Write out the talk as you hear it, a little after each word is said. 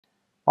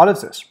Արև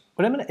ձեզ,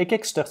 ուրեմն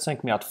եկեք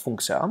ստեղծենք մի հատ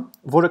ֆունկցիա,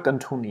 որը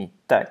կընդունի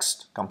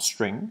text կամ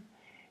string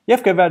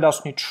եւ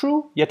կվերադառնի true,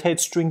 եթե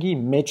այդ string-ի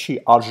մեջի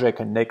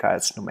արժեքը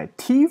ներկայացնում է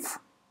թիվ,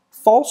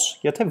 false,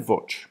 եթե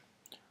ոչ։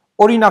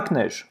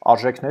 Օրինակներ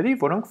արժեքների,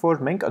 որոնք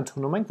որ մենք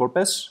ընդունում ենք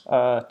որպես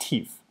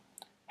թիվ։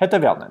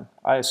 Հետևյալն են,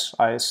 այս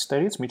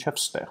ստերից միջև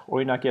ստեղ։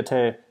 Օրինակ,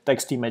 եթե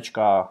տեքստի մեջ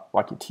կա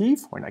ուղղակի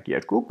թիվ, օրինակ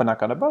 2,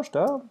 բնականաբար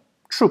դա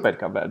true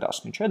պետք է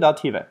վերադառնի, չէ՞, դա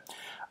թիվ է։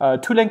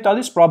 Թույլ ենք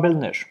տալիս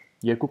probable-ներ,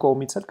 երկու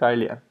կողմից էլ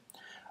կարելի է։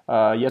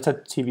 Եթե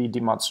թիվի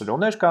դիմաց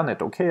զրոներ կան,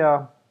 այդ օքեյ է,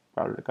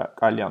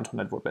 կարելի է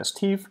ընդունել որպես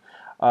թիվ։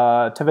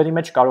 Թվերի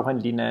մեջ կարող են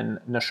լինեն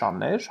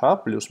նշաններ, հա,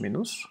 պլյուս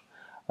մինուս,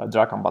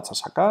 դրական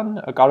բացասական,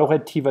 կարող է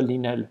թիվը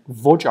լինել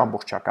ոչ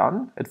ամբողջական,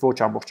 այդ ոչ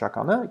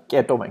ամբողջականը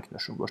կետով ենք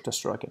նշում, ոչ թե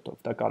ստորակետով,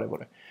 դա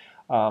կարևոր է։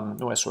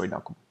 Ու այս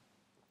օրինակում։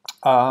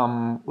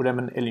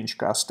 Ուրեմն էլ ինչ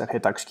կա այստեղ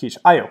հետաքրքիր։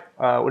 Այո,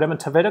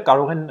 ուրեմն թվերը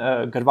կարող են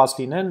գրված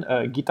լինեն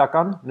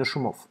գիտական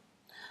նշումով։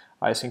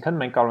 Այսինքն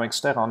մենք կարող ենք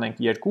ստեղ անենք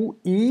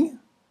 2i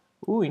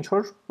ու ինչ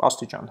որ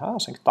աստիճան, հա,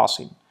 ասենք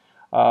 10-ին։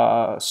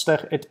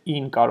 Ստեղ այդ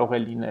in կարող է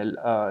լինել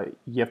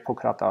եւ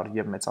փոքրատառ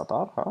եւ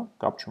մեծատառ, հա,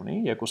 կապ չունի,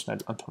 երկուսն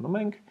էլ ընդունում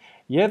ենք,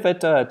 եւ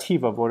այդ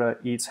թիվը, որը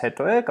ից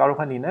հետո է,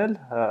 կարող է լինել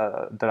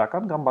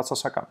դրական կամ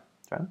բացասական,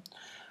 չէ՞։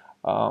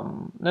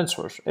 Նենց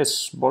որ այս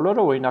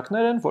բոլորը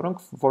օրինակներ են,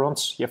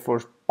 որոնց երբ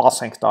որ pass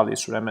ենք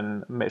տալիս ուրեմն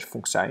մեր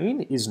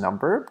ֆունկցիային is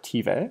number,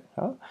 թիվ է,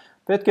 հա,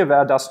 պետք է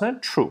վերադասնել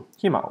true։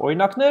 Հիմա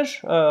օրինակներ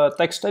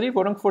տեքստերի,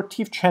 որոնք որ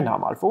թիվ չեն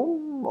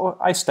համարվում,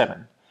 այստեղ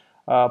են։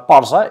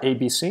 Պարզա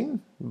ABC-ն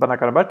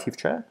բնականաբար թիվ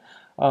չէ։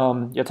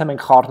 Եթե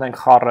մենք խառնենք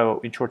խառը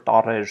ինչ որ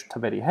տառեր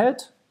թվերի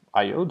հետ,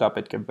 այո, դա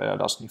պետք է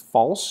վերադասնի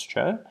false,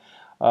 չէ։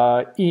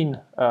 In,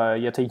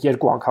 եթե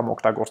երկու անգամ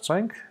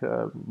օգտագործենք,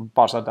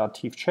 պարզա դա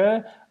թիվ չէ։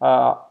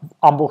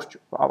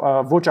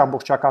 Ոչ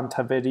ամբողջական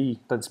թվերի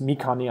այդպես մի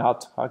քանի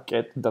հատ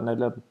կետ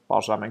դնելը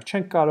պարզա մենք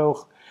չենք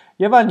կարող։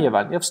 Եվ այլն եւ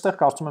այլն։ Եվ ստեղ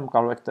կարծում եմ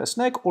կարող եք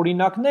տեսնել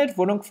օրինակներ,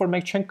 որոնք որ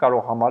մենք չենք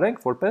կարող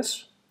համարենք որպես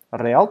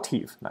real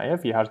թիվ,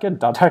 նաեւ իհարկե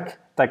դատարկ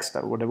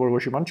տեքստը, որը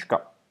ոչ մի բան չկա։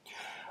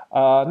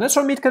 Նենց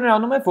որ միտքը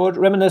նրանում է, որ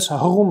ուրեմն այս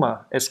հղումը,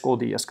 այս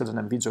կոդի ես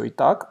կդնեմ վիդեոյի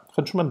տակ,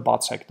 խնդրում եմ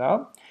բացեք դա,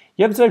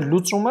 եւ ձեր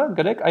լուծումը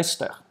գրեք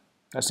այստեղ։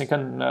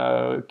 Այսինքն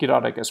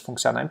կիրառեք այս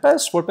ֆունկցիան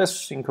այնպես, որպես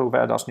ինքը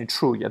վերադառնի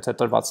true, եթե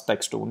տրված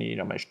տեքստը ունի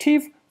իր մեջ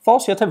թիվ,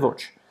 false, եթե ոչ։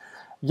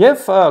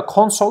 Եվ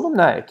console-ում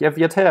նայեք,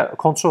 եւ եթե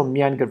console-ում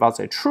միայն գրված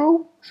է true,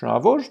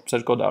 շնորհավոր,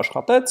 ձեր կոդը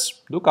աշխատեց,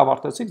 դուք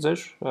ավարտեցիք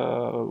ձեր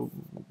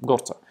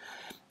գործը։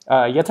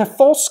 Եթե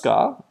false կա,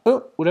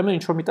 ուրեմն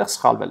ինչ որ միտեղ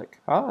սխալվել եք,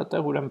 հա,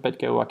 այդտեղ ուրեմն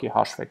պետք է ուղղակի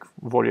հաշվեք,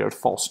 որ իր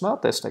false-ն է,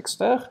 տեսեք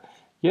այստեղ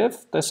եւ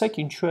տեսեք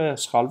ինչու է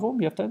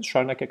սխալվում եւ տենց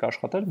շարունակեք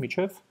աշխատել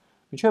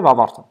մինչեւ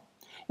ավարտը։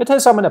 Եթե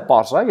այս ամենը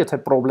պարզ է, եթե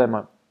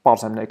խնդրեմը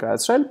պարզ եմ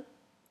ներկայացրել,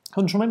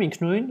 խնդրում եմ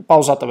ինքնուրույն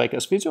պաուզա տվեք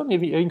այս վիդեոն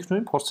եւ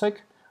ինքնուրույն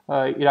փորձեք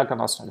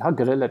իրականացնել, հա,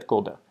 գրել այդ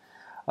կոդը։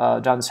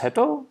 Դրանից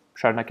հետո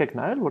շարունակեք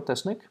նայել, որ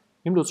տեսնեք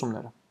իմ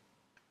լուծումները։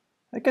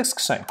 Եկեք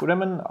սկսենք։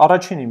 Ուրեմն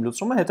առաջին իմ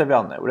լուծումը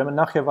հետևյալն է։ Ուրեմն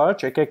նախ եւ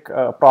առաջ եկեք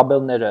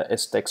probable-ները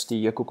այս տեքստի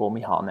երկու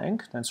կողմի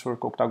հանենք, հենց որ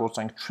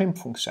կօգտագործենք trim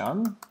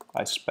ֆունկցիան,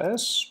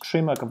 այսպես,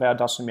 trim-ը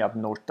կվերադասնի մի հատ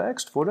նոր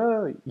տեքստ, որը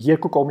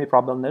երկու կողմի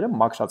probable-ները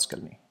մաքրած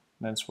կլինի։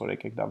 Հենց որ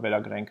եկեք դա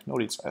վերագրենք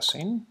նորից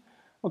s-ին։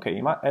 Okay,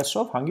 հիմա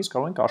s-ով հանգիստ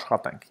կարող ենք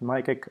աշխատենք։ Հիմա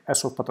եկեք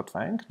s-ով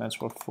պատտվենք, հենց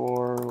որ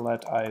for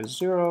let I is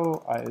 0,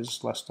 I is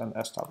less than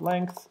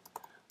s.length,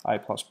 I++,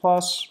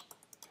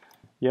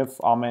 եւ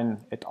ամեն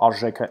այդ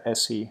արժեքը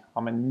s-ի,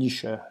 ամեն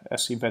նիշը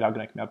s-ի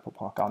վերագրենք մի հատ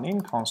փոփոխականին,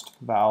 const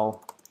val,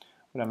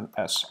 ուրեմն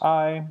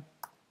si։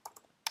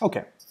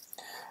 Okay։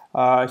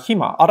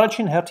 Հիմա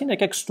առաջին հերթին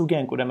եկեք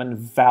ստուգենք ուրեմն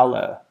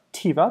val-ը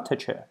թիվ է, թե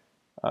չէ։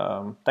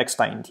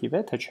 Տեքստային թիվ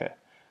է, թե չէ։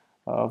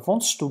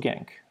 Ոնց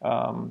ստուգենք։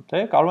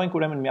 Դե կարող ենք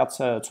ուրեմն մի հատ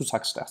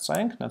ցուցակ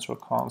ստեղծենք, հենց որ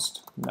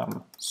const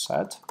num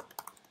set,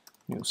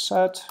 new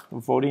set,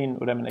 որին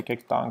ուրեմն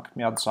եկեք տանք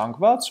մի հատ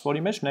զանգված,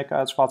 որի մեջ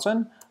ներկայացված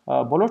են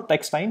բոլոր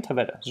տեքստային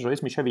թվերը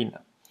 0-ից մինչև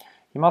 9։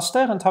 Հիմա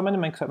ստեղ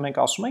ընդհանրապես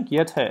մենք ասում ենք,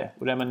 եթե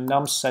ուրեմն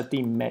num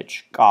set-ի մեջ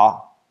կա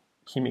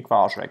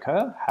հիմիկվա արժեքը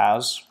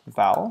has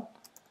val,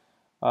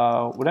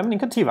 ուրեմն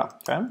ինքը թիվ է,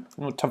 չէ՞։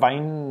 Ու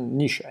թվային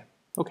նիշ է։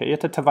 Okay,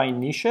 եթե թվային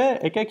նիշ է,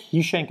 եկեք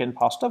հիշենք այն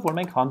փաստը, որ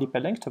մենք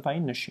հանդիպել ենք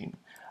թվային նշին։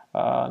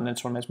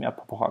 Նենց որ մեզ մի հատ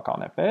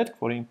փոփոխական է պետք,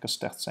 որին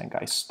կստեղծենք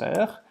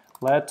այստեղ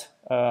let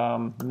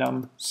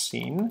num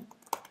scene,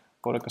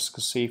 որը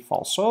կսկսի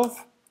false-ով,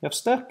 եւ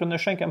ստեղ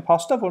կնշենք այն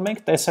փաստը, որ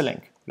մենք տեսել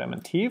ենք։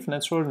 Ուրեմն թիվ,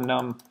 նենց որ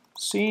num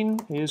scene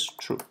is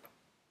true։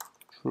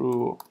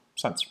 True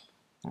sense։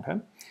 Okay։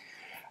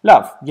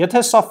 Լավ,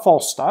 եթե սա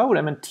false է,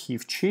 ուրեմն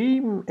թիվ չի,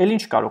 էլ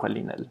ինչ կարող է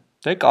լինել։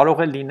 Դե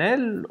կարող է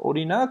լինել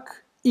օրինակ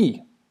i,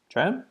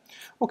 չէ՞։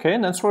 Okay,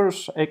 նենց որ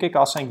եկեք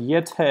ասենք,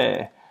 եթե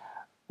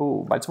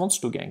բայց ոնց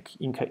ստուգենք,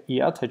 ինքը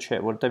i-ա թե չէ,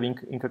 որտեղ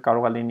ինքը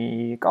կարող է լինի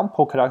կամ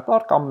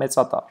փոքրատառ կամ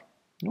մեծատառ։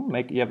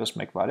 Եվս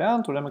մեկ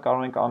վարիանտ, ուրեմն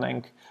կարող ենք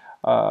անենք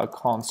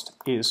const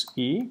is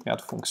i, մի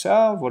հատ ֆունկցիա,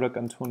 որը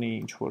կընդունի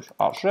ինչ որ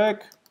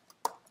արժեք,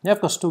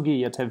 եւ կստուգի,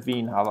 եթե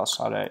v-ն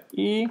հավասար է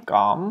i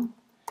կամ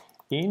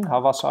in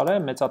հավասար է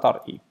մեծատառ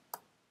i։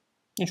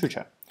 Ինչու՞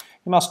 չէ։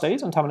 Հիմա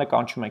ստեից ընդհանրապես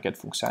կանչում ենք այդ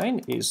ֆունկցիային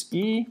is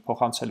e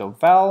փոխանցելով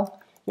val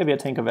եւ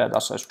եթե ինքը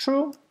վերադասես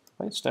true,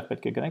 բայց այստեղ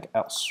պետք է գնանք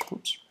else,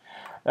 oops.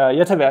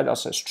 Եթե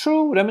վերադասես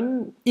true, ուրեմն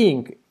e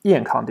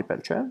ենք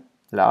հանդիպել, չէ՞։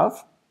 Լավ։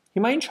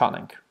 Հիմա ինչ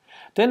անենք։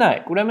 Դե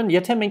նայեք, ուրեմն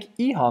եթե մենք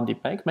e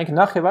հանդիպենք, մենք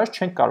նախ եւ այլ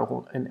չենք կարող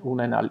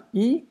ունենալ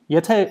e,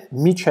 եթե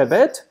միջև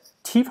այդ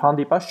թիվ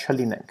հանդիպած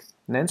չլինենք։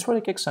 Նենց որ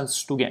եկեք sense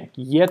ստուգենք։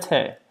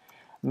 Եթե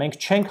մենք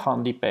չենք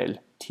հանդիպել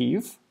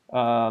թիվ,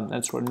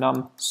 նենց որ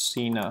num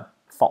sin-ը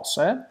false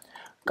է,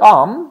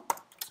 կամ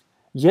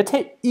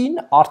եթե in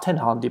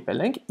արդեն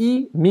հանդիպել ենք, e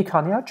մի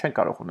քանի հատ չենք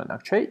կարող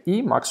ունենանք, չէ՞, e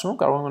մաքսիմում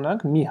կարող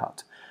ունենանք մի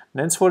հատ։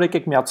 Նենց որ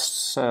եկեք մի հատ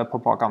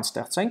փոփոխական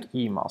ստեղծենք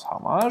e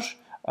համար,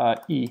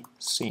 e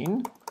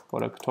sin,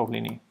 որը թող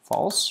լինի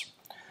false,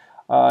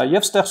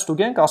 եւ ստեղ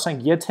ստուգենք,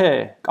 ասենք, եթե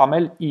կամ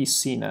էլ e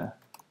sin-ը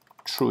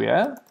true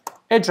է,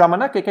 այդ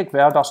ժամանակ եկեք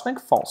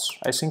վերադասնենք false,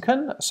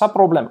 այսինքն սա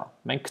պրոբլեմ է։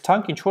 Մենք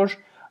գտանք ինչ-որ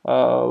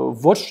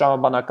ոչ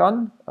տրամաբանական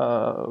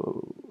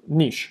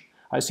նիշ,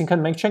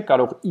 այսինքն մենք չենք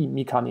կարող e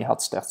մի քանի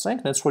հատ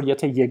ստեղծենք, նենց որ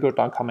եթե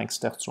երկրորդ անգամ ենք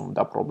ստեղծում,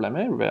 դա պրոբլեմ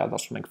է,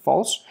 վերադասում ենք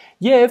false,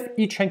 եւ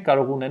e չենք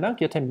կարող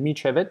ունենանք, եթե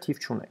միջև է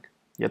թիվ չունենք։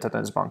 Եթե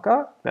տենց բան կա,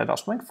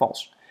 վերադասում ենք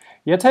false։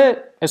 Եթե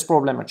այս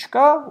պրոբլեմը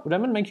չկա,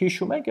 ուրեմն մենք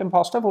հիշում ենք այն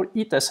փաստը, որ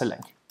e տեսել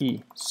ենք, e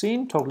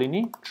sin թող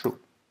լինի true։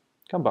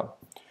 Կամ բան։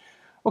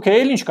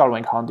 Okay, էլ ինչ կարող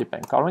ենք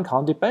հանդիպենք։ Կարող ենք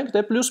հանդիպենք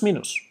դե պլյուս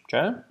մինուս,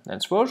 չէ՞։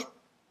 Հենց որ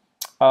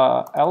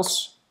else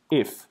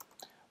if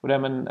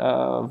ուրեմն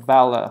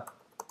val-ը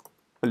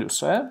պլյուս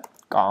է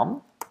կամ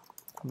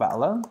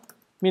val-ը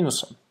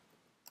մինուս է։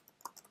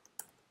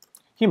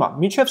 Հիմա,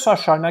 միջև սա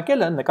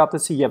շարունակելը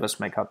նկատեցի եւս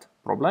մեկ հատ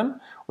պրոբլեմ,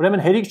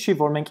 ուրեմն հերիք չի,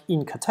 որ մենք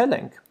in գտել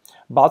ենք,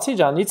 բացի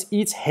դրանից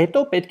i-ից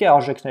հետո պետք է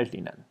արժեքներ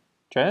լինեն,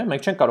 չէ՞։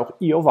 Մենք չենք կարող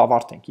i-ով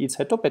ավարտենք, i-ից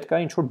հետո պետք է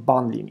ինչ-որ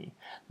բան լինի։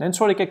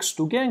 Նենց որ եկեք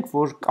ստուգենք,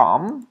 որ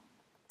կամ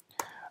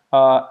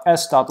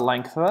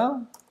s.length-ը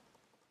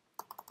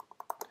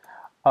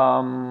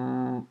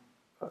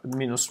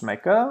մինուս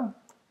 1-ը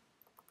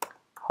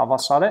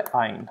հավասար է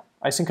այն։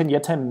 Այսինքն,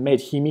 եթե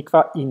մեր հիմիկվա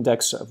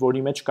ինդեքսը,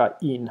 որի մեջ կա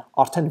in,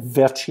 արդեն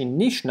վերջին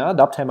նիշն է,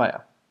 դա թեմա է։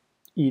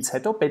 I-ից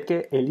հետո պետք է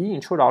էլի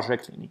ինչ-որ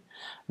արժեք լինի։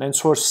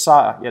 Նենց որ սա,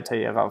 եթե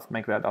եղավ,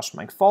 մենք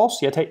վերադասում ենք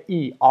false, եթե i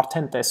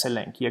արդեն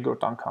տեսել ենք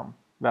երկրորդ անգամ,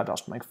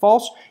 վերադասում ենք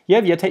false,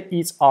 եւ եթե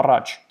i-ից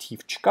առաջ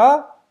թիվ չկա,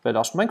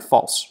 վերադասում ենք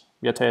false։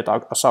 Եթե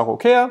սա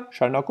okay է,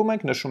 շարունակում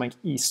ենք, նշում ենք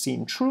e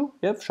sin true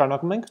եւ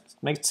շարունակում ենք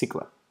մենք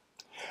ցիկլը։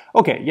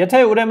 Okay,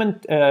 եթե ուրեմն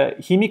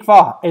հիմիկվա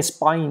այս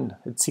պահին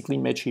ցիկլի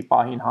մեջի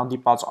պահին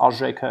հանդիպած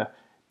արժեքը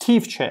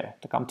թիվ չէ,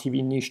 կամ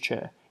թիվի նիշ չէ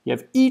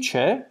եւ e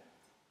չէ,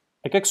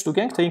 եկեք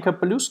ստուգենք, թե ինքը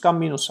պլյուս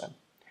կամ մինուս է։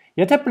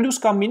 Եթե պլյուս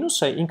կամ մինուս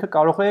է, ինքը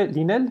կարող է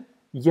լինել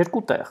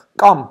երկու տեղ,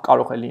 կամ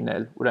կարող է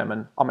լինել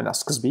ուրեմն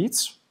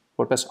ամենասկզբից,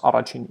 որպես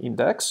առաջին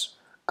ինդեքս,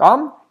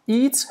 կամ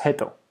e-ից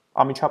հետո,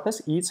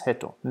 ամիջապես e-ից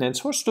հետո։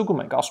 Նենց որ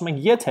ստուգում ենք, ասում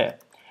ենք, եթե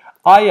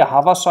i-ը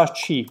հավասար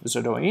չի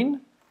 0-ին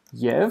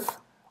եւ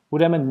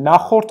ուրեմն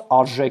նախորդ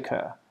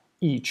արժեքը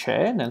e չէ,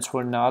 նենց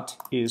որ not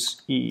is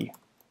e,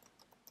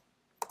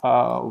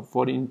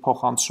 որին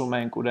փոխանցում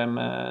ենք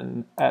ուրեմն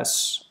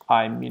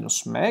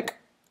si-1,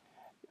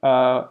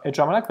 այդ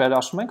ժամանակ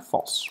վերադասում ենք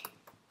false։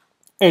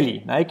 Էլի,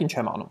 նայեք ինչ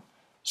եմ անում։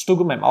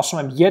 Ստուգում եմ,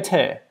 ասում եմ,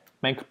 եթե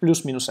մենք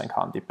պլյուս մինուս ենք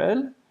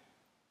հանդիպել,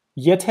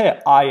 եթե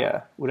i-ը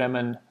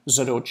ուրեմն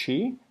 0 չի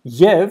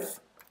եւ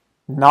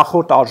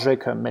նախորդ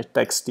արժեքը մեր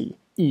տեքստի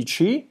e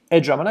չի,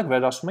 այդ ժամանակ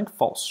վերադասում ենք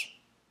false։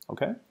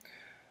 Okay?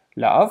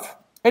 Լավ,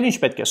 էլ ինչ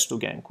պետք է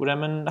ստուգենք,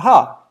 ուրեմն, հա,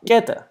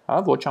 կետը, հա,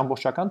 ոչ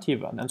ամբողջական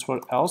թիվը, նենց որ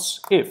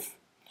else if,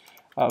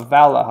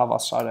 val-ը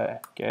հավասար է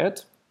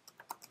կետ,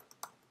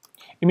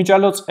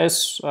 իմիջիալոց այս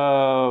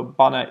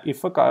բանը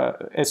if-ը,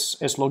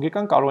 այս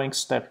լոգիկան կարող ենք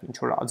ստեղ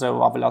ինչ-որ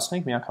ձևով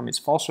ավելացնենք,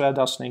 միանգամից false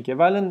վերադասնենք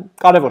եւ այլն,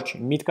 կարևոր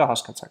չի, միտքը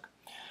հասկացաք։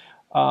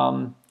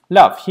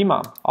 Լավ, հիմա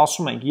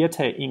ասում ենք,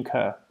 եթե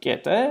ինքը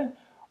կետ է,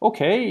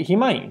 okay,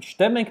 հիմա ինչ,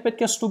 դե մենք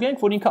պետք է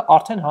ստուգենք, որ ինքը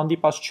արդեն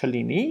հանդիպած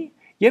չլինի,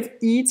 եւ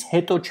i-ից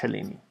հետո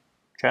չլինի,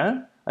 չէ՞։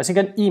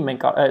 Այսինքն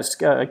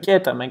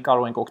կետը մենք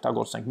կարող ենք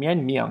օգտագործենք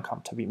միայն մի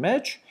անգամ թվի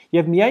մեջ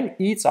եւ միայն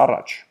i-ից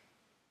առաջ։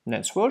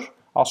 Նենց որ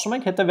ասում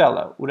ենք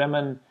հետեւյալը,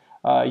 ուրեմն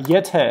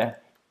եթե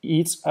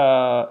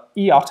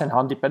i արդեն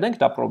հանդիպել ենք,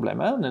 դա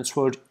պրոբլեմ է, նենց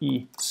որ i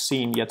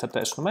sin եթե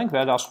տեսնում ենք,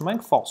 վերադասում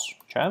ենք false,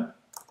 չէ՞։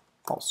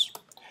 False։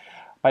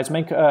 Բայց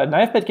մենք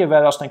նաեւ պետք է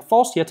վերադասնենք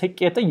false, եթե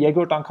կետը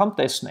երկրորդ անգամ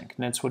տեսնենք,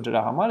 նենց որ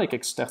դրա համար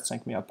եկեք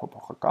ստեղծենք մի հատ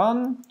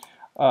փոփոխական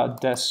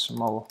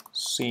decimal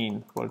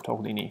sin, որ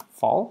թող լինի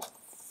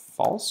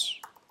false,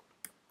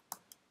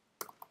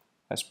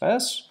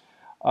 այսպես,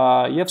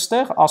 և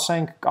ստեղ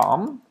ասենք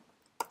կամ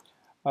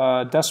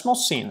decimal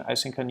sin,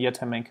 այսինքն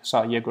եթե մենք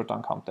սա երկրորդ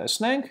անգամ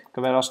տեսնենք,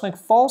 կվերացնենք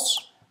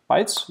false,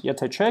 բայց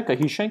եթե չէ,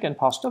 կհիշենք այն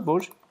փաստը,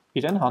 որ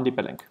իրեն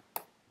հանդիպել ենք։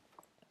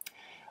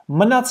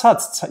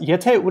 Մնացած,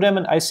 եթե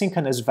ուրեմն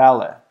այսինքն այս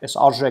val-ը, այս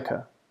արժեքը,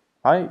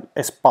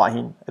 այս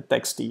պահին, այդ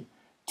տեքստի,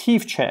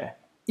 թիվ չէ,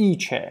 e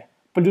չէ,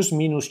 պլյուս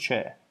մինուս չէ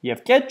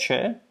եւ կետ չէ,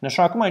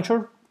 նշանակում է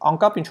ինչ-որ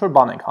անկապ ինչ-որ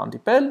բան ենք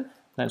հանդիպել,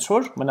 նենց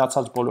որ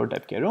մնացած բոլոր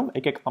դեպքերում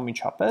եկեք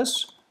ամիջապես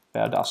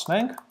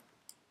վերադասնենք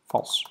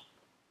false։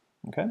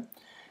 Okay.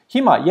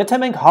 Հիմա, եթե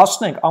մենք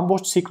հասնենք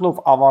ամբողջ ցիկլով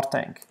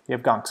ավարտենք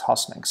եւ գանք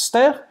հասնենք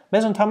ստեղ,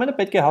 մեզ ընդհանրապես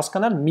պետք է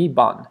հասկանալ մի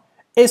բան։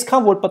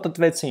 Այսքան որ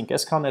պատտվեցինք,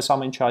 այսքան այս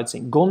ամեն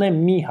չայցին, գոնե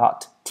մի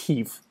հատ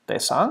թիվ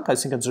տեսանք,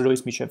 այսինքն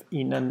 0-ից մինչև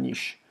 9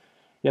 նիշ։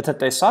 Եթե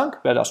տեսանք,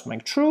 վերադասում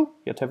ենք true,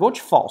 եթե ոչ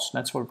false,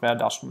 նենց որ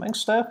վերադասում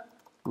ենք ստեղ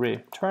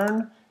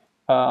return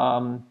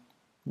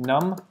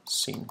num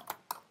seen։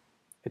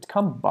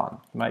 Այդքան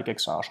բան։ Հիմա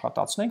եկեք սա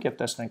աշխատացնենք եւ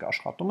տեսնենք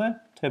աշխատում է,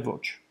 թե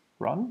ոչ։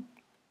 Run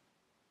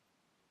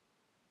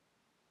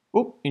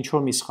Ուպ,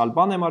 ինչ-որ մի սխալ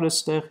բան եմ արել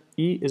ստեղ,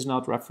 E is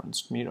not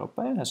referenced, մի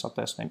րոպե, հեսա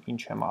տեսնեմ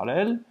ինչ եմ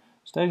արել,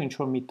 ստեղ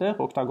ինչ-որ մի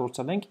տեղ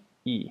օգտագործել ենք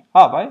E,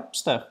 վայ,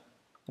 ստեղ,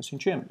 ես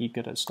ինչի եմ E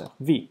գրել ստեղ,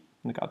 V,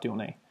 նկատի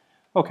ունեի,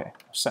 okay,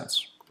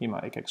 sense,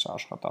 հիմա եկեք սա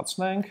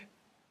աշխատացնենք,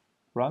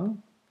 run,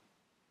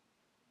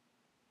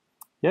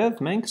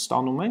 և մենք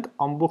ստանում ենք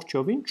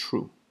ամբողջովին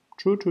true,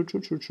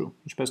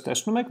 ինչպես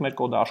տեսնում եք, մեր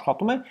կոդը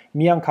աշխատում է,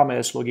 մի անգամ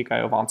ես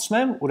լոգիկայով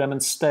անցնեմ,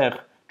 ուրեմն ստեղ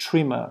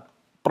trim-ը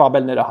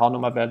պրաբելները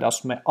հանումը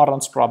վերադասում է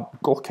առանց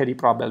կողքերի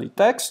պրաբելի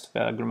տեքստ,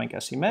 վերագրում ենք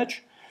այսի մեջ,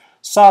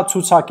 սա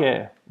ցուցակ է,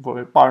 որ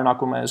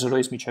պարունակում է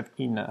 0-ից մինչև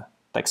 9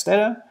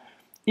 տեքստերը,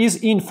 is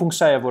in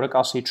ֆունկցիա է, որը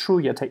կասի true,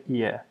 եթե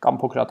e է, կամ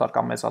փոքրատար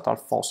կամ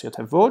մեծատար false,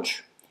 եթե ոչ,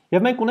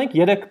 եւ մենք ունենք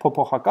 3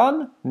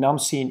 փոփոխական,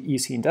 num-seen,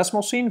 e-seen,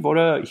 decimal-seen,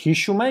 որը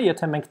հիշում է,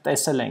 եթե մենք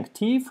տեսել ենք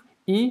թիվ,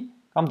 e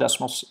կամ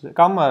decimal,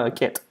 կամ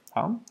կետ,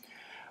 հա։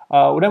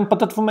 Ուրեմն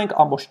պատտվում ենք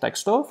ամբողջ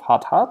տեքստով,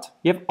 հատ-հատ,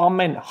 եւ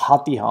ամեն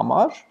հատի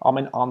համար,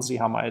 ամեն անձի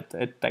համար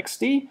այդ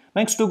տեքստի,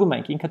 մենք ստուգում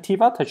ենք ինքը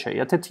թիվ է թե չէ։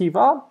 Եթե թիվ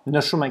է,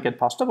 նշում ենք այդ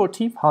փաստը, որ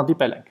թիվ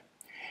հանդիպել ենք։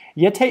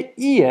 Եթե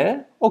e է,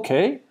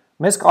 okay,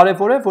 մեզ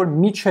կարևոր է, որ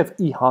միջև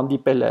e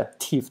հանդիպելը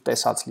թիվ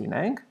տեսած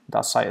լինենք,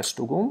 դա սա է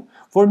ստուգում,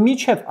 որ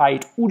միջև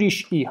այդ ուրիշ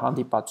e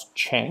հանդիպած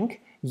չենք,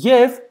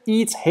 եւ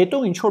e-ից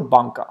հետո ինչ որ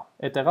բան կա։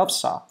 Այդտեղավ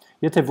սա։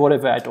 Եթե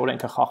որևէ այդ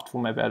օրենքը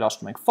խախտվում է,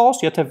 վերադասում ենք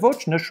false, եթե ոչ,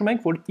 նշում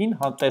ենք, որ in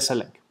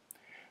տեսել ենք։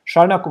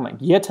 Շարունակում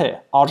ենք, եթե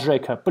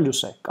արժեքը պլյուս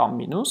է կամ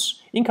մինուս,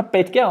 ինքը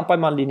պետք է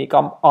անպայման լինի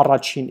կամ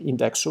առաջին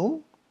ինդեքսում,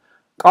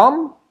 կամ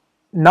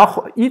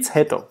նախից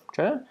հետո,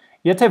 չէ՞։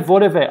 Եթե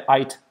որևէ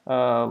այդ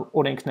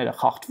օրենքները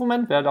խախտվում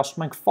են,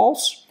 վերադասում ենք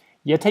false,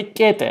 եթե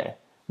կետ է,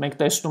 մենք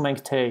տեսնում ենք,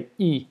 թե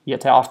e,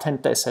 եթե արդեն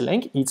տեսել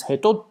ենք, ից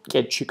հետո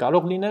կետ չի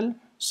կարող լինել,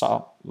 սա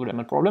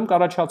ուրեմն պրոբլեմ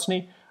կառաջացնի,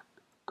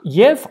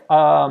 եւ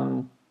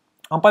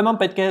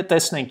անպայման պետք է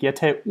տեսնենք,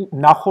 եթե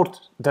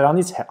նախորդ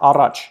դրանից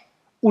առաջ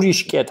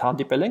ուրիշ կետ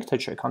հանդիպել ենք, թե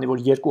չէ, քանի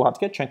որ երկու հատ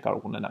կետ չենք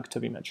կարող ունենանք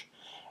թվի մեջ։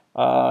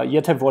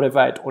 Եթե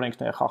որևէ այդ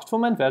օրենքները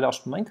խախտվում են,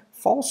 վերադասում ենք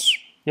false,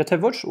 եթե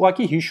ոչ,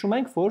 ուղղակի հիշում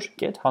ենք, որ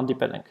կետ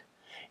հանդիպել ենք։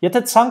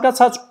 Եթե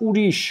ցանկացած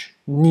ուրիշ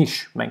նիշ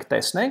մենք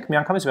տեսնենք,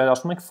 միանգամից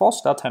վերադասում ենք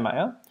false, դա թեմա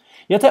է։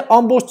 Եթե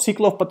ամբողջ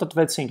ցիկլով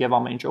պատտվեցինք եւ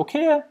ամեն ինչ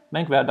okay է,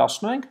 մենք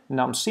վերադասնում ենք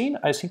num-seen,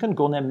 այսինքն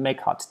գոնե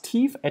մեկ հատ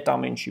թիվ այդ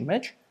ամեն ինչի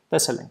մեջ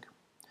տեսել ենք։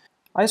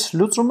 Այս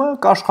լուծումը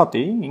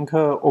կաշխատի,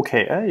 ինքը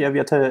okay է, եւ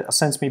եթե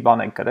ասենց մի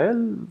բան ենք գրել,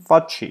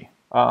 ված չի,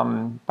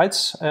 բայց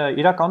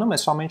իրականում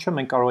այս ամեն ինչը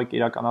մենք կարող ենք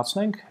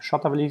իրականացնենք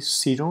շատ ավելի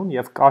սիրուն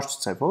եւ կարճ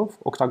ձևով,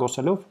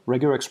 օգտագործելով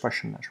regular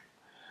expression-ներ։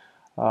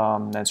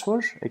 Նենց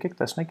որ եկեք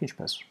տեսնենք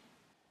ինչպես։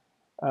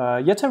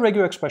 Եթե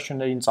regular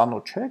expression-ներին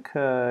ծանոթ չեք,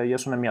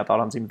 ես ունեմ մի հատ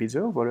առանձին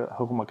վիդեո, որը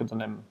հղումը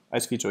կդնեմ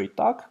այս վիդեոյի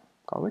տակ,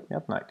 կարող եք մի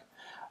հատ նայեք։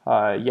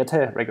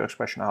 Եթե regular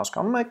expression-ը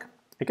հասկանում եք,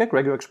 եկեք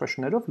regular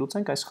expression-ներով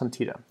լուծենք այս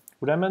խնդիրը։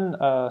 Ուրեմն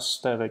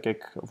ստեղ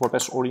եկեք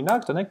որպես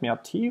օրինակ դնենք մի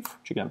հատ թիվ,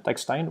 չգիտեմ,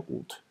 տեքստային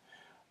 8։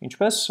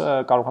 Ինչպես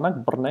կարողանանք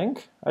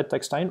բռնենք այդ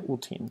տեքստային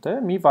 8-ին, դե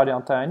մի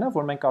վարիանտ է այն է,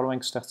 որ մենք կարող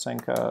ենք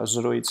ստեղծենք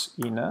 0-ից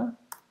 9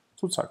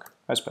 ցուցակ,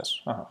 այսպես,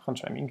 ահա,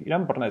 խնդրեմ,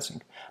 իրան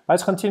բռնեցինք։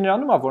 Բայց խնդիրն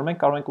իրանում է, որ մենք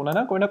կարող ենք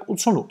ունենանք օրինակ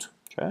 88,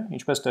 չէ՞,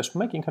 ինչպես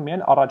տեսնում եք, ինքը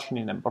միայն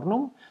առաջինին եմ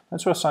բռնում,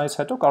 հենց որ սրանից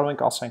հետո կարող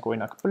ենք ասենք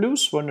օրինակ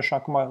պլյուս, որ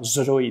նշանակում է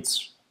 0-ից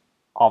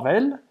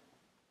ավել,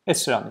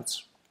 այս սրանից,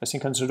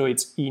 այսինքն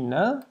 0-ից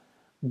 9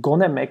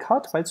 գոնե մեկ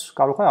հատ, բայց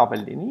կարող է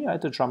ավել լինի,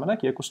 այդ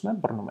ժամանակ երկուսն էլ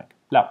բռնում ենք։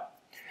 Լավ։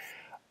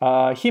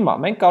 Հիմա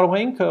մենք կարող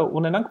ենք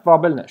ունենանք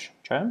պրոբելներ,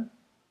 չէ՞։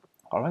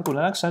 Կարող ենք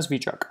ունենանք sense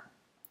վիճակ։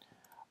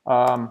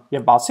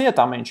 Եվ բացի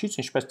այդ ամեն ինչից,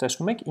 ինչպես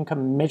տեսնում եք, ինքը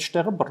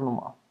մեջտեղը բռնում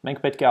է։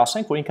 Մենք պետք է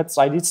ասենք, որ ինքը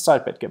ծայրից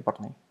ծայր պետք է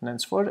բռնի։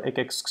 Հենց որ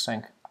եկեք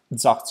սկսենք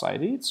ձախ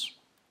ծայրից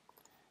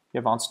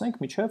եւ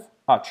անցնենք մինչեւ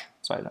աջ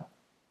ծայրը։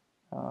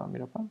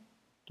 Մի րոպե։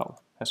 Տալ,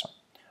 հեսա։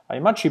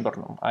 Հիմա չի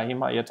բռնում,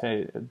 հիմա եթե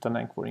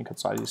դնենք, որ ինքը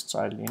ծայրից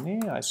ծայր լինի,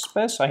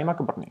 այսպես, հիմա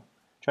կբռնի,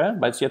 չէ՞,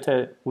 բայց եթե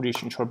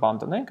ուրիշ ինչ-որ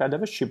բան դնենք,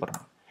 այլևս չի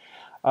բռնի։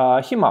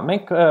 Հիմա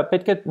մենք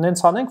պետք է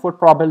նենց անենք, որ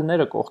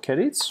պրոբելները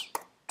կողքերից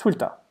թույլ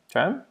տա,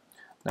 չէ՞։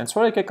 Նենց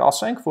որ եկեք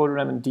ասենք, որ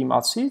ուրեմն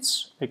դիմացից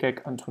եկեք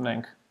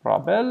ընդունենք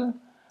պրոբել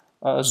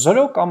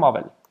 0 կամ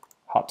ավել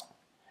հատ։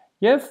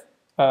 Եվ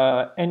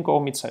n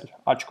կողմից էլ,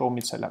 աջ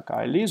կողմից էլ է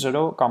կարելի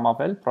 0 կամ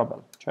ավել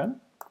պրոբել, չէ՞։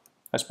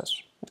 Այսպես։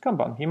 Այդքան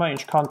բան։ Հիմա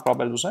ինչքան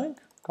պրոբել ուզենք,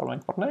 կարող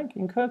ենք բռնենք,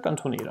 ինքը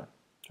կընդունի իրեն,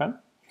 չէ՞։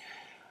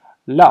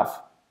 Լավ,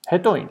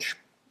 հետո ինչ։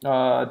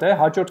 Դե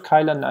հաջորդ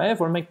քայլը նա է,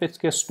 որ մենք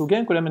պետք է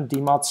ստուգենք, ուրեմն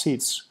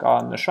դիմացից կա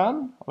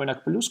նշան,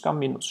 օրինակ պլյուս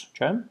կամ մինուս,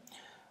 չէ՞։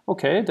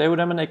 Okay, դե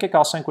ուրեմն եկեք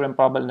ասենք ուրեմն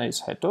պրոբելներից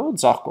հետո,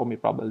 ձախ կողմի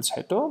պրոբելից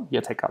հետո,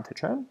 եթե կա թե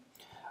չէ,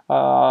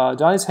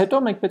 Դրանից հետո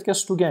մենք պետք է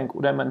ստուգենք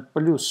ուրեմն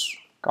պլյուս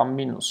կամ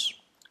մինուս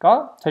կա,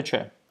 թե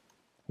չէ։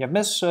 Եվ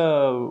մեզ,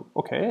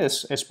 okay,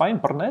 այս բանը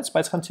բռնեց,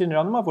 բայց խնդիրը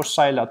նրանում է, որ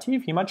սա էլ է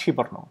թիվ, հիմա չի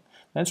բռնում։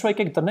 Հենց որ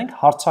եկեք դնենք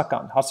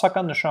հարցական։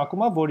 Հարցական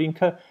նշանակում է, որ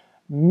ինքը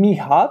մի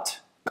հատ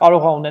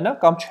կարող է ունենա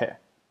կամ չէ։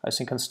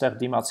 Այսինքն ստեղ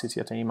դիմացից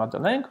եթե հիմա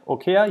դնենք,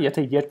 okay է,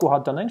 եթե երկու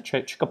հատ դնենք,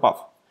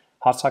 չկպավ։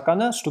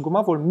 Հարցականը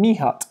ստուգում է, որ մի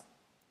հատ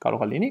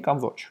կարող է լինի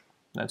կամ ոչ։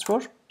 Հենց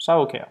որ սա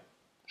okay է։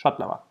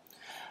 Շատ լավ է։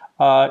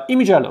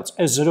 Իմիջիալոց,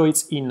 այս 0-ից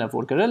 9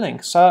 որ գրել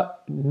ենք, սա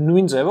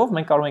նույն ձևով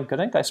մենք կարող ենք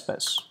գրենք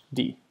այսպես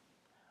d։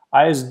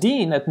 Այս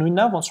d-ն այդ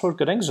նույնն է, ոնց որ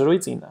գրենք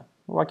 0-ից 9։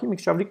 Ուղղակի մի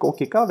քիչ ավելի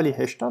կոկիկ է, ավելի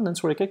հեշտ է,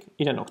 հենց որ եկեք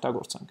իրեն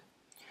օգտագործենք։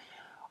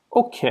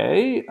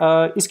 Okay,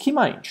 իսկ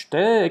հիմա ինչ,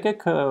 դե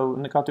եկեք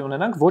նկատի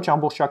ունենանք ոչ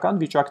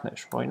ամբողջական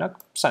վիճակներ, օրինակ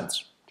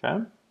sense, չէ՞։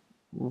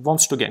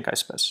 Ոնց ստուգենք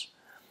այսպես։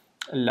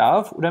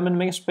 Լավ, ուրեմն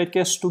մենք պետք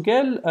է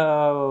ստուգել,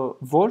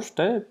 որ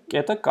դե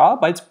կետը կա,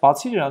 բայց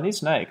բացի դրանից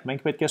նայեք,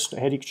 մենք պետք է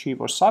հերիք չի,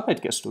 որ սա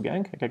պետք է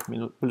ստուգենք, եկեք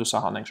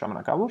պլյուսը հանենք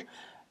ժամանակավոր,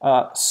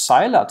 սա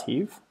էլ է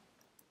թիվ,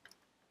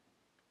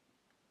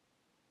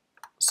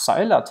 սա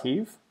էլ է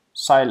թիվ,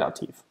 սա էլ է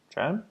թիվ,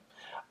 չէ՞։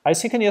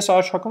 Այսինքն ես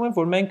առաջարկում եմ,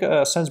 որ մենք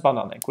սենց բան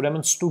անենք,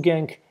 ուրեմն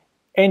ստուգենք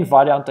այն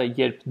վարիանտը,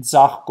 երբ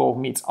ձախ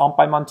կողմից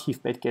անպայման թիվ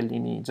պետք է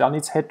լինի,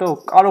 դրանից հետո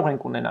կարող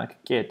ենք ունենանք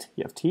կետ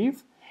եւ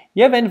թիվ,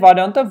 եւ այն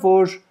վարիանտը,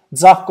 որ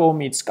ձախ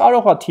կողմից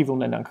կարող է թիվ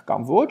ունենանք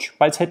կամ ոչ,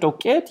 բայց հետո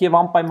կետ եւ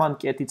անպայման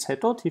կետից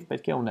հետո թիվ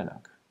պետք է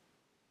ունենանք։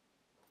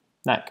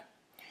 Նայեք։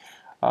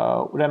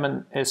 Ուրեմն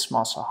այս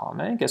մասը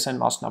հանենք, այս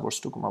այն մասն է, որ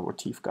ստուգում է, որ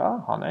թիվ կա,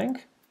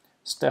 հանենք,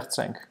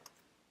 ստեղծենք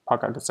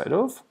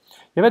փակագծերով,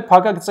 եւ այդ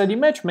փակագծերի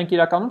մեջ մենք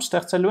իրականում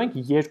ստեղծելու ենք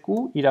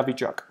երկու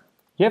իրավիճակ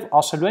եւ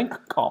ասելու ենք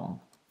կամ,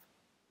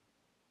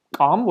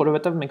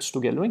 որովհետեւ մենք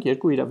ստուգելու ենք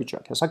երկու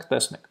իրավիճակ, հեսա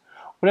կտեսնենք։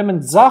 Ուրեմն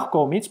ձախ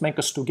կողմից մենք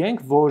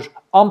կստուգենք, որ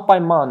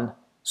անպայման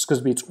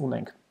սկզբից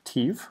ունենք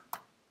թիվ,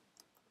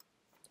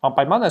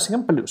 անպայման,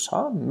 այսինքն պլյուս,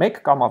 հա,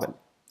 1 կամ ավել։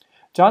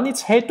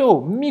 Դրանից հետո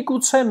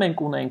միգուցե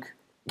մենք ունենք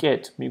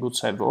կետ,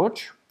 միգուցե ոչ,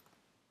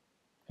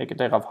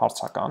 եկեք եղավ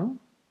հարցական,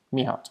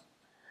 մի հատ։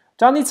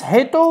 Դրանից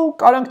հետո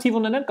կարող ենք թիվ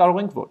ունենանք,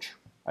 կարող ենք ոչ։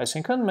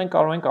 Այսինքն մենք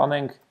կարող ենք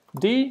անենք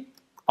d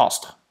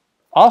աստղ։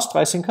 Աստղ,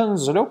 այսինքն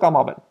 0 կամ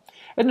ավել։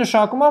 Այդ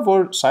նշանակում է,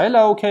 որ սա էլ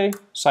է okay,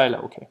 սա էլ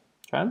է okay,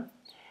 չէ՞։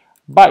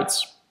 Բայց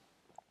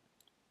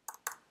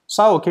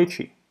սա okay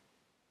չի։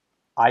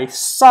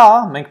 Այսա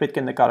մենք պետք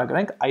է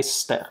նկարագրենք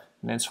այստեղ։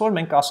 Նենց որ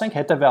մենք ասենք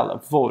հետևյալը,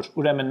 որ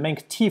ուրեմն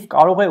մենք թիվ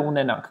կարող է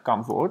ունենանք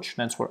կամ ոչ,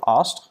 նենց որ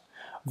աստղ,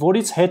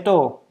 որից հետո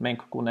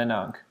մենք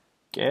կունենանք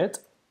կետ,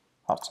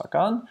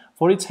 հարցական,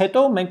 որից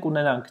հետո մենք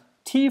ունենանք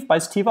թիվ,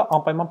 բայց թիվը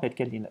անպայման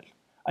պետք է լինել։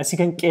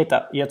 Այսինքն կետը,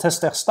 եթե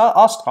ստեղ ստա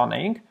աստղ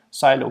անեինք,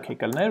 սա էլ okay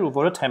կլներ ու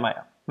որը թեմա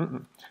է։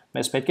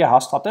 Մեզ պետք է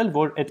հաստատել,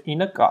 որ այդ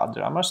 9 կա,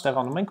 դրա համար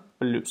ստեղանում ենք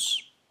պլյուս,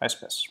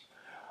 այսպես։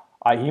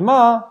 Այ հիմա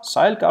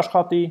սա էլ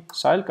կաշխատի,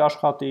 սա էլ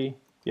կաշխատի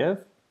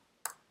եւ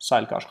սա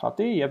էլ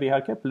կաշխատի եւ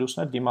իհարկե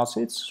պլյուսներ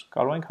դիմացից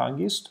կարող ենք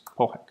հանգիստ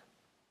փոխենք։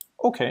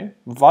 Okay,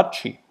 վատ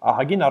չի,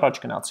 ահագին առաջ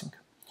գնացինք։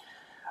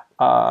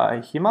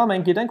 Հիմա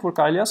մենք գիտենք, որ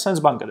կարելի է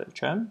sense բան գրել,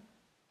 չէ՞։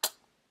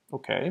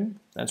 Okay,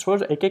 հենց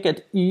որ եկեք այդ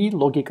e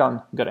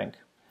լոգիկան գրենք։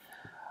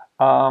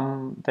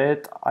 Դե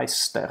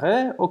այստեղ է,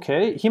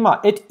 okay, հիմա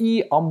այդ e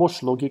ամբողջ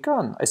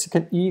լոգիկան,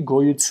 այսինքն e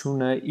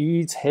գոյությունը,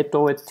 e-ից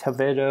հետո այդ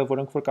թվերը,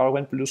 որոնք որ կարող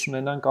են պլյուս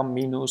ունենան կամ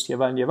մինուս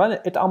եւ այլն,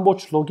 այդ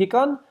ամբողջ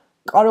լոգիկան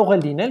կարող է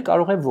լինել,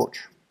 կարող է ոչ,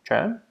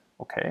 չէ՞։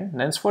 Okay,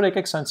 նենց որ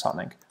եկեք sense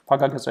անենք,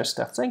 փակագծեր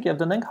ստեղծենք եւ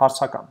դնենք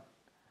հարցական։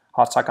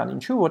 Հարցական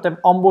ինչու, որտեղ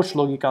ամբողջ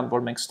լոգիկան,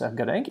 որ մենք ստեղ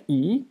գրենք, e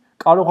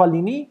կարող է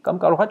լինի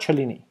կամ կարող է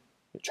չլինի։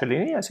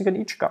 Չլինի, այսինքն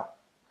e չկա։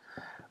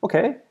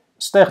 Okay,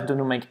 ստեղ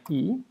դնում ենք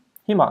e,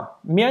 հիմա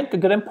միայն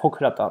կգրեմ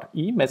փոքրատառ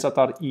e,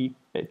 մեծատառ e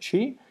պետք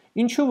չի,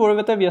 ինչու,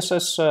 որովհետև ես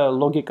այս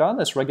լոգիկան,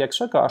 այս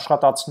regex-ը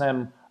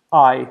կաշխատացնեմ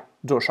i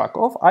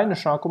դրոշակով, i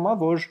նշանակում է,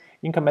 որ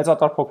ինքը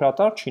մեծատառ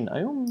փոքրատառ չի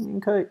նայում,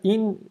 ինքը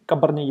in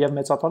կբռնի եւ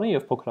մեծատառին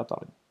եւ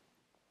փոքրատառին։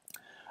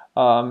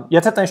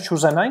 Եթե տենց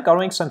չուզենային,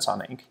 կարող ենք sense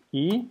անենք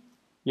e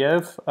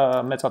եւ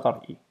մեծատառ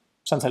e,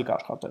 sense էլ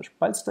կաշխատեր,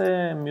 բայց դե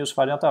մյուս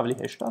վարիանտը ավելի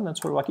հեշտ է,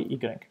 հենց որ ուղղակի y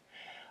գրենք։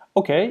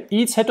 Okay,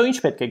 e-ից հետո ինչ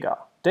պետք է գա։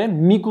 Դե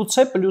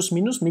միգուցե պլյուս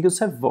մինուս,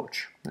 միգուցե ոչ։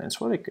 Հենց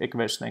որ եք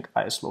վերցնենք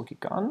այս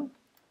լոգիկան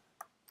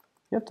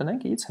եւ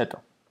տնենք e-ից հետո։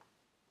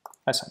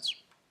 Այսպես։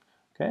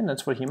 Okay,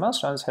 հենց որ հիմա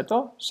սրանից հետո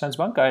sense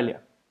բան կարելի է։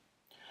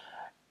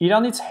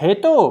 Իրանից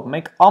հետո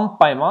մենք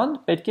անպայման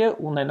պետք է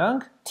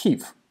ունենանք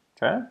թիվ,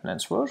 չէ՞,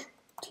 հենց որ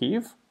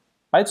թիվ,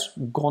 բայց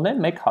գոնե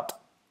 1 հատ։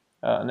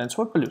 Հենց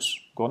որ պլյուս,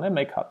 գոնե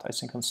 1 հատ,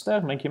 այսինքն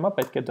ստեղ մենք հիմա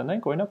պետք է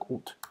դնենք օրինակ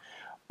 8։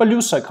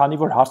 Պլյուսը, քանի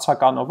որ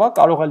հարցականով է,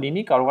 կարող է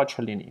լինի, կարող է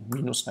չլինի,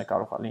 մինուսն է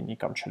կարող է լինի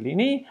կամ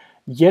չլինի,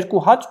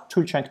 2 հատ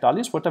թույլ չենք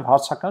տալիս, որտեղ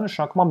հարցականը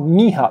նշանակում է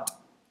մի հատ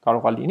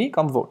կարող է լինի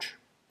կամ ոչ։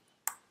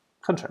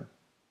 Խնդրեմ։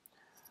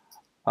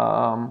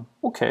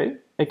 Okay,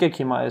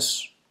 եկեք հիմա այս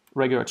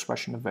regular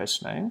expression-ը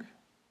վերցնենք,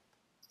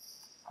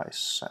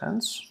 այս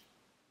sense,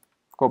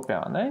 կոպի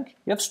անենք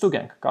եւ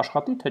ստուգենք,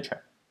 կաշխատի թե չէ։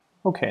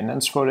 Okay,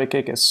 նենց որ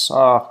եկեք այս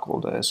սաղ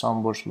կոդը, այս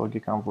ամբողջ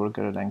լոգիկան, որ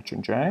գրել ենք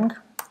ջնջենք,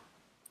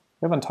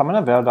 Եվ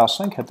ընդհանրապես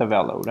վերադասենք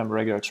հետևյալը, ուրեմն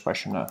regular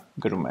expression-ը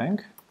գրում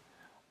ենք,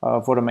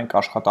 որը մենք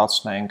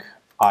աշխատացնենք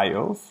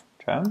i-ով,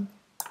 չէ՞։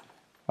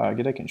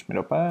 Գիտեք ինչ, մի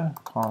րոպե,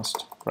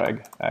 const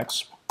reg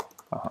exp,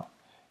 ահա։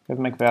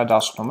 Եվ մենք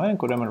վերադասնում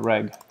ենք, ուրեմն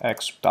reg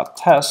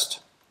exp.test,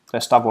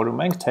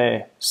 տեստավորում ենք, թե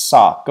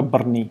սա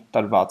կբռնի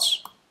տրված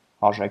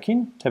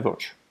արժեքին, թե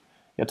ոչ։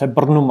 Եթե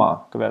բռնում է,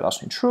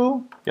 կվերադասնի true,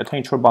 եթե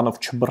ինչ-որ բանով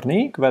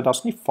չբռնի,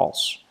 կվերադասնի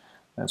false։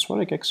 Հենց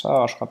որ եկեք սա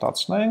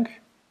աշխատացնենք,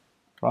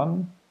 run։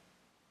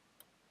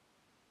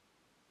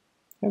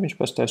 Եվ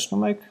ինչպես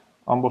տեսնում եք,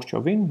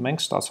 ամբողջովին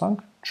մենք ստացանք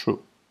true,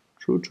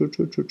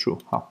 true,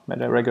 հա,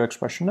 մեր regular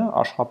expression-ը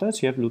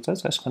աշխատեց և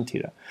լուծեց այս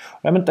խնդիրը։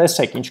 Ուրեմն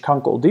տեսեք,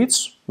 ինչքան կոդից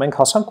մենք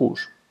հասանք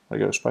ուր։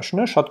 Regular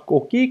expression-ը շատ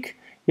կոկիկ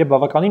և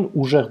բավականին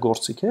ուժեղ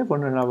գործիք է,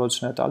 որն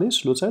հնարավորություն է տալիս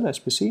լուծել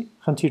այսպիսի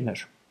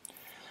խնդիրներ։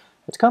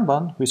 Այդքան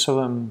բան,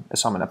 հույսով եմ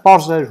այս ամենը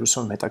պարզ էր,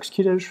 հույսով եմ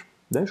հետաքրքիր էր,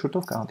 դե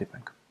շուտով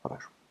կհանդիպենք։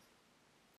 Վավեր։